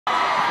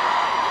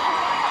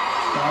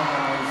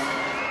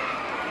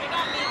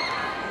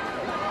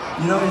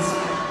You know,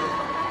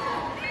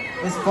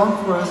 it's fun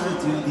for us to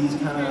do these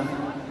kind of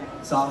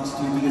songs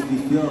too because we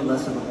feel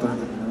less of a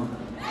burden, you know?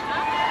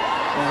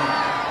 And,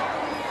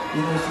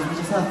 you know, we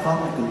just have fun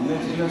with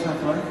it. You guys have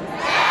fun?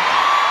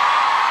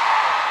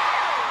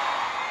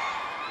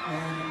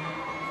 And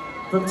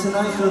from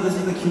tonight's show, this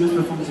is the cutest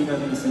performance you guys are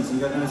going to see, so you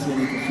guys are going to see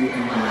anything cute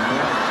anymore,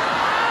 okay?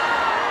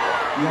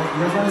 You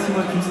guys want to see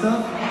more cute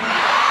stuff?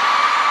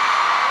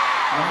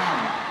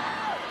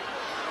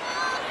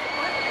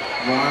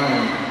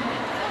 Wow.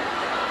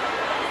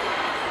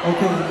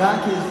 Okay, in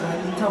that case,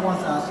 Inta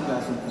wants to ask you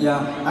guys something.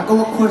 Yeah. I got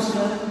one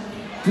question.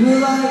 Do you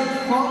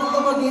like Fall in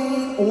Love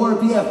Again or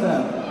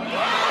BFF?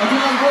 I do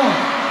like both.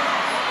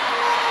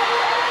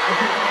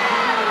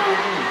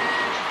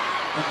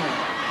 Okay.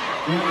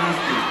 We're gonna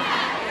ask you.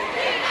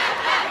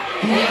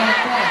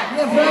 BFF.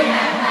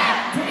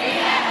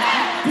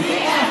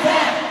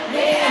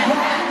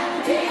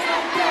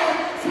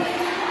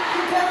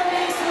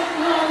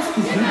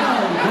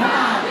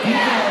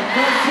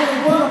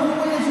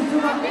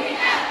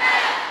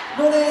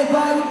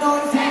 Everybody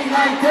knows things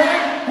like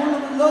that.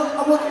 Look,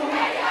 I want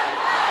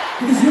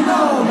because you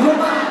know you're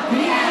my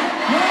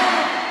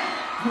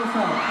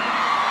perfect.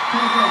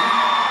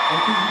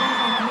 Okay, you guys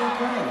are doing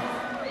great.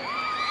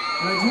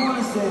 And I do want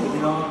to say,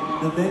 you know,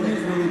 the venue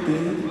is really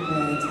big,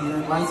 and you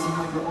know, it might seem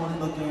like we're only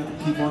looking at the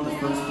people on the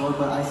first floor,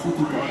 but I see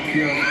people up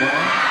here as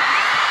well.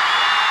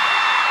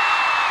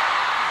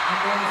 And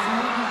then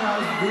some of you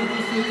guys really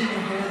shaking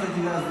your hands like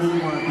you guys really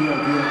want to be our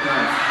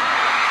BFFs.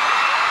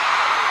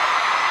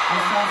 I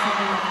saw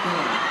something up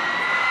there.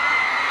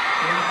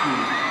 Thank you.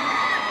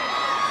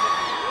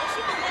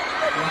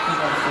 Thank you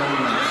guys so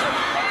much.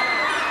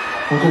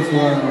 보고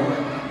좋아요.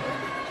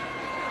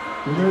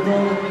 오늘도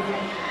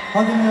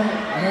확인을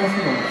안 할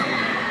수가 없어요.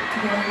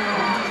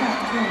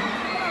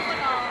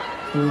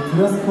 그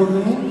드레스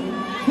코드는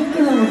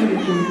핑크색 옷을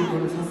입고 있는 걸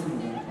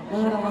샀습니다.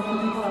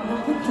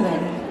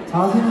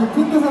 자신이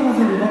핑크색 옷을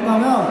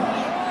입었다면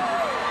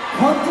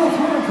번쩍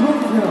손을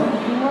들어주세요.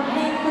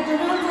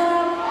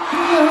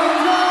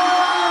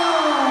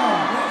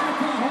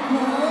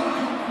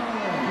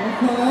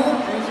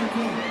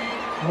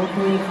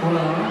 Okay,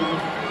 좋아요.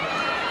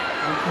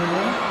 Okay.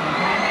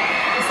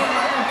 It's a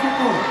lot of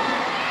people.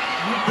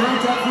 They're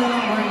definitely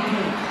not wearing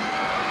pink.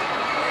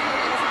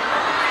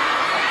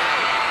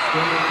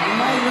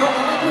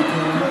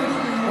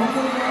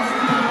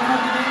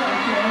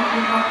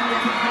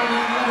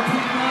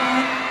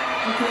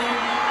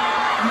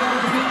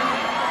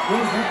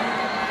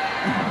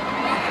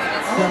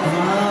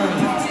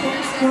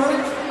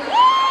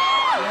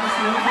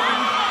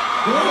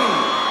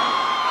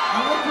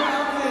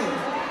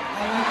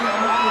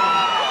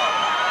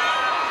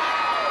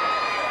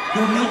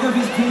 Your makeup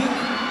is pink. I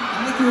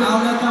like your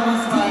outlet that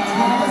was pink.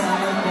 I like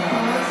that.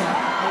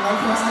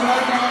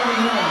 Over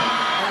there.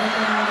 I like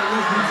that one.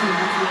 Yes, me too.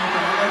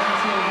 I like it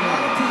too.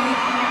 Pink.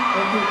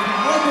 Okay, pink.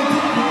 I like the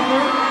pink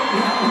color.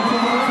 Yeah, okay.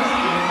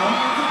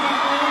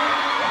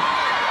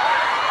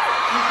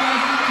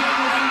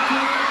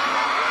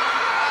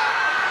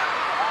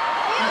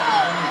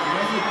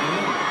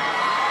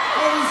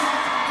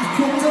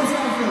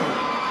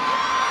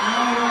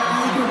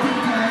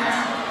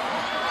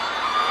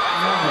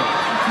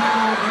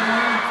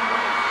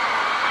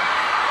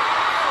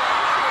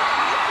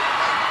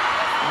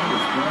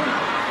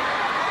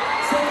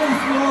 Second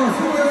floor,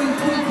 who wearing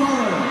pink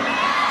color?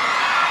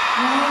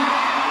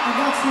 I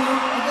got you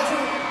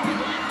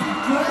pink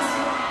dress,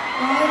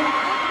 right?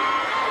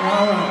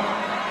 Alright.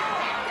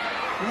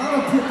 A lot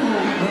of people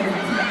wearing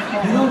pink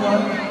color. You know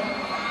what?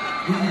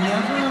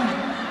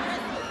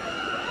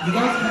 You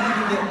guys can't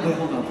even get, wait,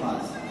 hold on,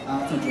 class. I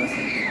have to address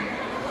something.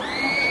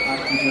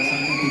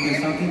 Because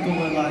some people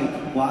were like,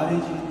 why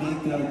did you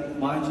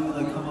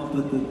come up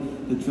with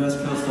the dress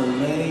code so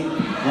late?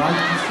 Why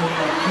did you say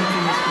that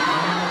people is the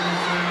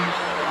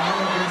all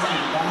of this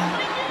and that?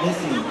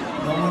 Listen,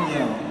 no one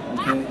yell,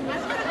 okay?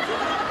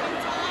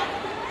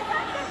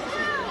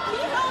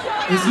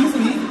 Excuse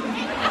me.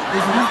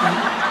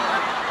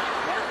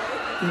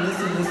 Okay,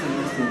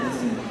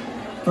 listen.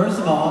 First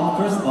of all,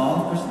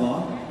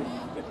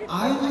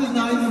 I was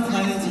not even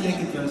planning to make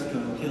a dress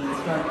code, okay? Let's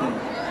start there.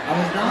 I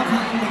was not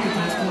planning to make a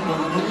dress code, but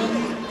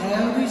literally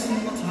every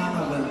single time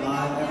I went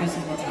live, every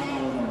single time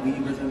I was on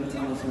Weavers, every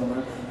time I was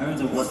somewhere,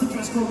 everyone's like, what's the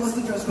dress code?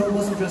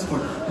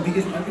 And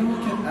because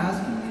everyone kept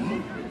asking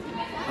me,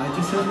 I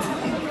just said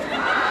pink.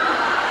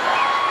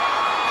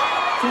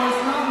 So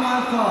it's not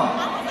my fault,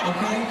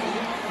 okay?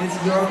 It's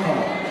your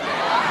fault.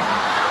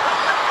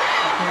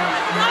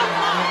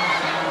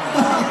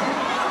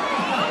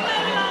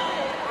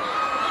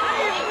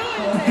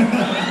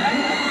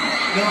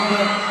 No,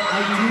 but I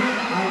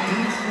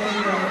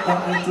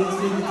did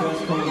say the dress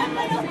code is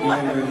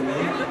very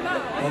late.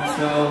 And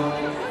so,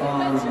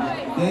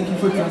 thank you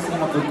for dressing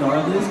up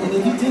regardless. And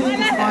if you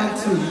didn't, it's fine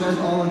too. You guys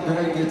all look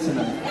very good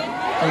tonight.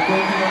 So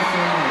thank you guys so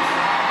much.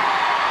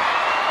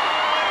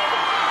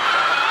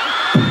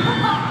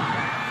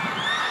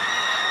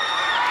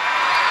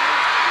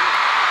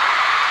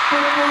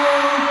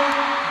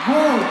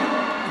 Whoa!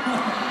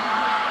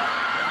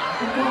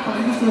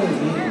 한번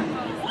해주셔야지.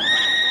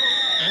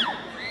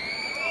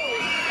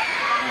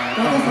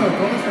 꺼냈어요.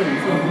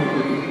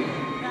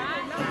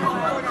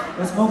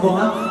 Let's move on.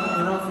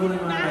 You're not fooling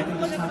around. I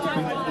think it's time to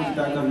bring the music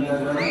back up. You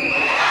guys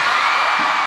ready?